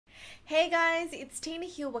Hey guys, it's Tina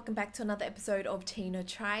here. Welcome back to another episode of Tina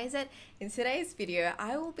Tries It. In today's video,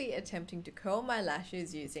 I will be attempting to curl my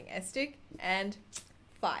lashes using Estee and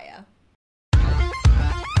fire.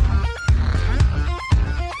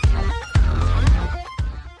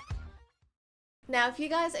 Now, if you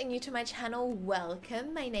guys are new to my channel,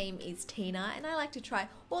 welcome. My name is Tina and I like to try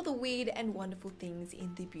all the weird and wonderful things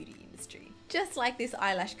in the beauty industry. Just like this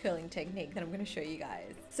eyelash curling technique that I'm going to show you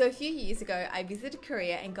guys. So a few years ago, I visited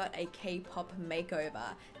Korea and got a K-pop makeover.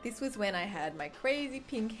 This was when I had my crazy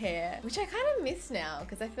pink hair, which I kind of miss now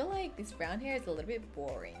because I feel like this brown hair is a little bit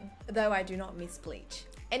boring, though I do not miss bleach.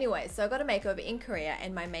 Anyway, so I got a makeover in Korea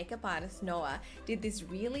and my makeup artist Noah did this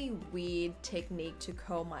really weird technique to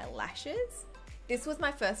curl my lashes. This was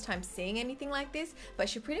my first time seeing anything like this, but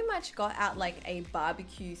she pretty much got out like a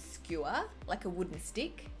barbecue skewer, like a wooden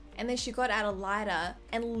stick, and then she got out a lighter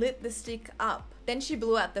and lit the stick up. Then she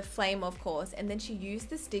blew out the flame, of course, and then she used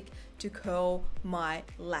the stick to curl my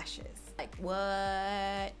lashes. Like,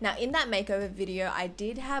 what? Now, in that makeover video, I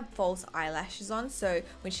did have false eyelashes on, so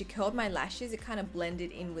when she curled my lashes, it kind of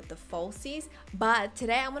blended in with the falsies. But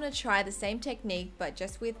today I'm gonna try the same technique, but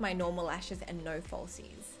just with my normal lashes and no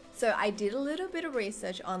falsies. So I did a little bit of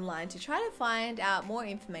research online to try to find out more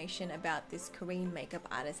information about this Korean makeup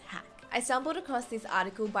artist hack. I stumbled across this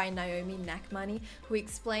article by Naomi Nakmani, who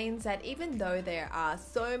explains that even though there are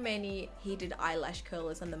so many heated eyelash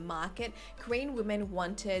curlers on the market, Korean women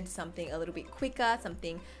wanted something a little bit quicker,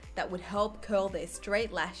 something that would help curl their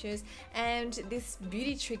straight lashes, and this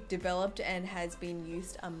beauty trick developed and has been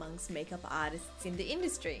used amongst makeup artists in the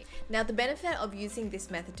industry. Now, the benefit of using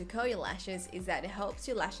this method to curl your lashes is that it helps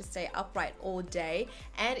your lashes stay upright all day,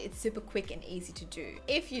 and it's super quick and easy to do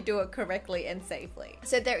if you do it correctly and safely.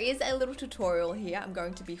 So there is a little tutorial here. I'm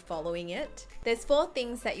going to be following it. There's 4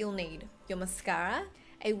 things that you'll need: your mascara,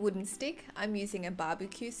 a wooden stick, I'm using a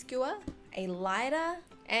barbecue skewer, a lighter,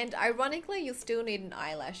 and ironically, you'll still need an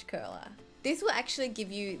eyelash curler. This will actually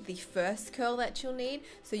give you the first curl that you'll need.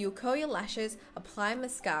 So you'll curl your lashes, apply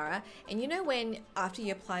mascara, and you know when after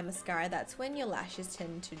you apply mascara, that's when your lashes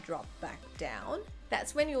tend to drop back down.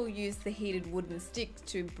 That's when you'll use the heated wooden stick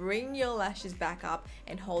to bring your lashes back up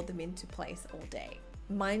and hold them into place all day.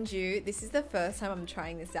 Mind you, this is the first time I'm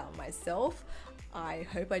trying this out myself. I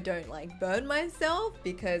hope I don't like burn myself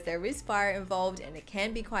because there is fire involved and it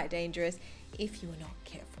can be quite dangerous if you are not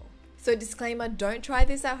careful. So disclaimer, don't try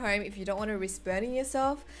this at home if you don't want to risk burning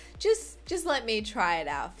yourself. Just let me try it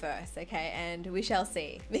out first, okay? And we shall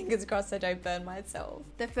see. Fingers crossed I don't burn myself.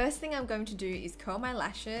 The first thing I'm going to do is curl my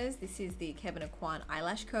lashes. This is the Kbeauty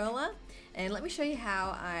eyelash curler. And let me show you how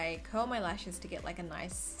I curl my lashes to get like a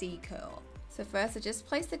nice C curl. So first I just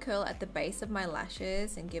place the curl at the base of my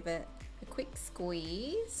lashes and give it a quick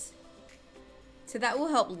squeeze. So that will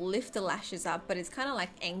help lift the lashes up, but it's kind of like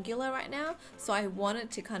angular right now, so I want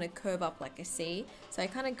it to kind of curve up like a C. So I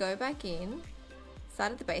kind of go back in,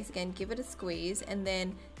 start at the base again, give it a squeeze, and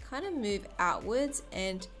then kind of move outwards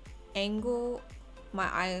and angle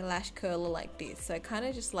my eyelash curler like this. So I kind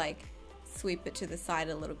of just like sweep it to the side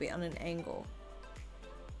a little bit on an angle.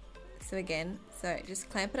 So again, so just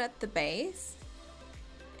clamp it at the base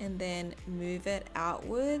and then move it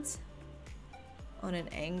outwards on an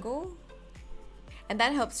angle. And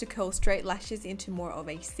that helps to curl straight lashes into more of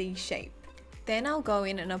a C shape. Then I'll go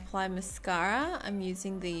in and apply mascara. I'm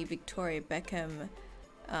using the Beckham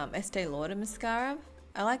Estee Lauder mascara.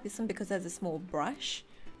 I like this one because it has a small brush.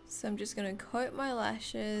 So I'm just going to coat my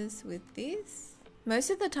lashes with this. Most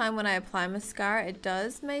of the time when I apply mascara, it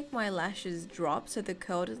does make my lashes drop so the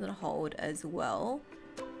curl doesn't hold as well.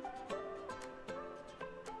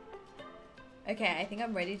 Okay, I think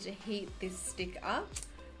I'm ready to heat this stick up.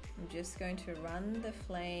 I'm just going to run the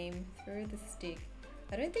flame through the stick.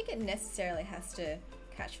 I don't think it necessarily has to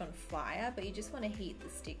catch on fire, but you just want to heat the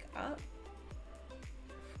stick up.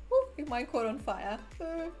 Ooh, it might caught on fire.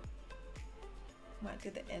 Might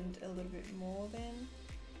do the end a little bit more then.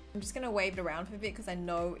 I'm just going to wave it around for a bit because I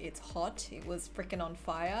know it's hot. It was freaking on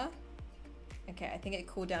fire. Okay, I think it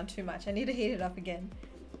cooled down too much. I need to heat it up again.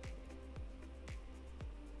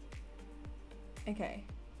 Okay,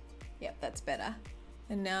 yep, that's better.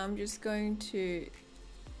 And now I'm just going to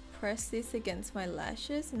press this against my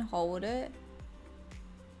lashes and hold it.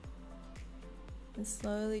 And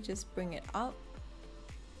slowly just bring it up.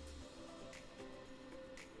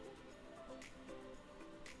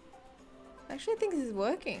 Actually, I think this is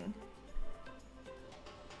working.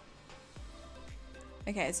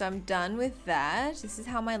 Okay, so I'm done with that. This is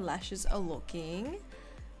how my lashes are looking.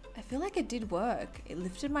 I feel like it did work. It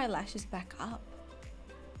lifted my lashes back up.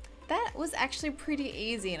 that was actually pretty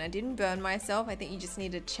easy and I didn't burn myself. I think you just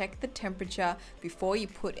need to check the temperature before you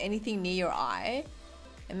put anything near your eye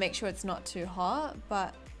and make sure it's not too hot,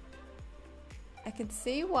 but I can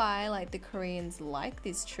see why like the Koreans like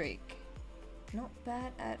this trick. Not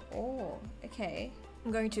bad at all. Okay,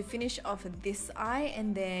 I'm going to finish off this eye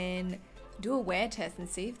and then do a wear test and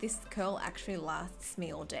see if this curl actually lasts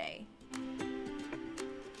me all day.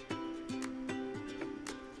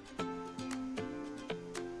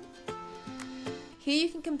 Here you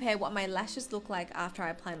can compare what my lashes look like after I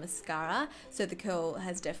apply mascara. So the curl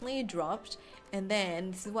has definitely dropped, and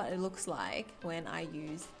then this is what it looks like when I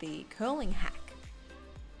use the curling hack.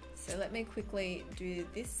 So let me quickly do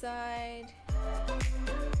this side.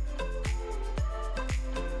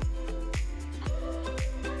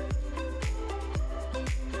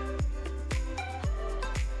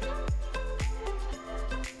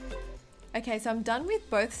 Okay, so I'm done with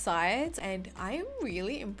both sides and I am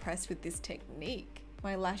really impressed with this technique.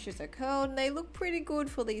 My lashes are curled and they look pretty good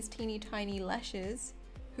for these teeny tiny lashes.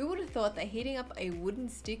 Who would have thought that heating up a wooden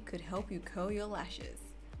stick could help you curl your lashes?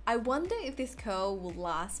 I wonder if this curl will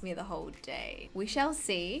last me the whole day. We shall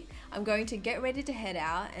see. I'm going to get ready to head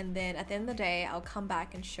out and then at the end of the day I'll come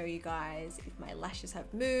back and show you guys if my lashes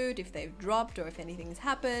have moved, if they've dropped or if anything's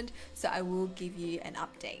happened. So I will give you an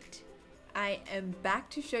update. I am back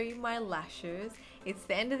to show you my lashes. It's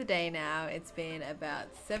the end of the day now. It's been about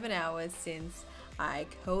 7 hours since I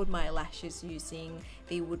curled my lashes using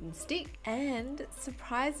the wooden stick and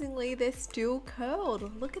surprisingly they're still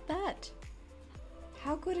curled. Look at that.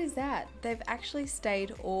 How good is that? They've actually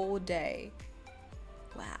stayed all day.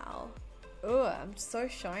 Wow. Ugh, I'm so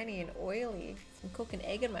shiny and oily. Some cooking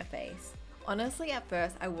egg in my face. Honestly, at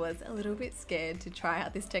first I was a little bit scared to try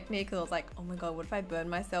out this technique because I was like, oh my god, what if I burn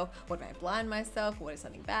myself? What if I blind myself? What if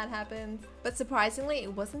something bad happens? But surprisingly,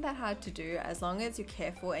 it wasn't that hard to do as long as you're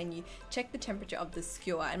careful and you check the temperature of the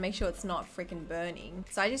skewer and make sure it's not freaking burning.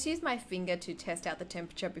 So I just used my finger to test out the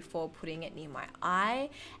temperature before putting it near my eye,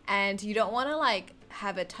 and you don't want to like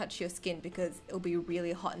have it touch your skin because it'll be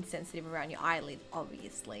really hot and sensitive around your eyelid,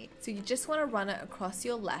 obviously. So you just want to run it across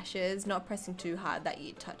your lashes, not pressing too hard that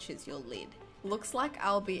it touches your lid. Looks like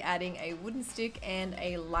I'll be adding a wooden stick and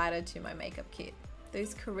a lighter to my makeup kit.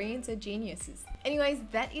 Those Koreans are geniuses. Anyways,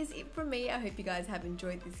 that is it from me. I hope you guys have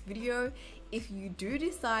enjoyed this video. If you do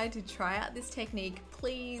decide to try out this technique,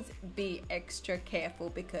 please be extra careful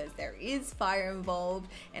because there is fire involved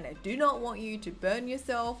and I do not want you to burn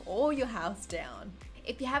yourself or your house down.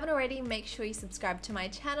 If you haven't already, make sure you subscribe to my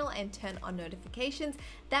channel and turn on notifications.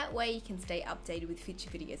 That way you can stay updated with future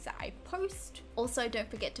videos that I post. Also, don't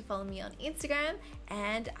forget to follow me on Instagram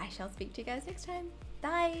and I shall speak to you guys next time.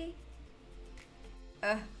 Bye!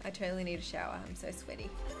 I totally need a shower. I'm so sweaty.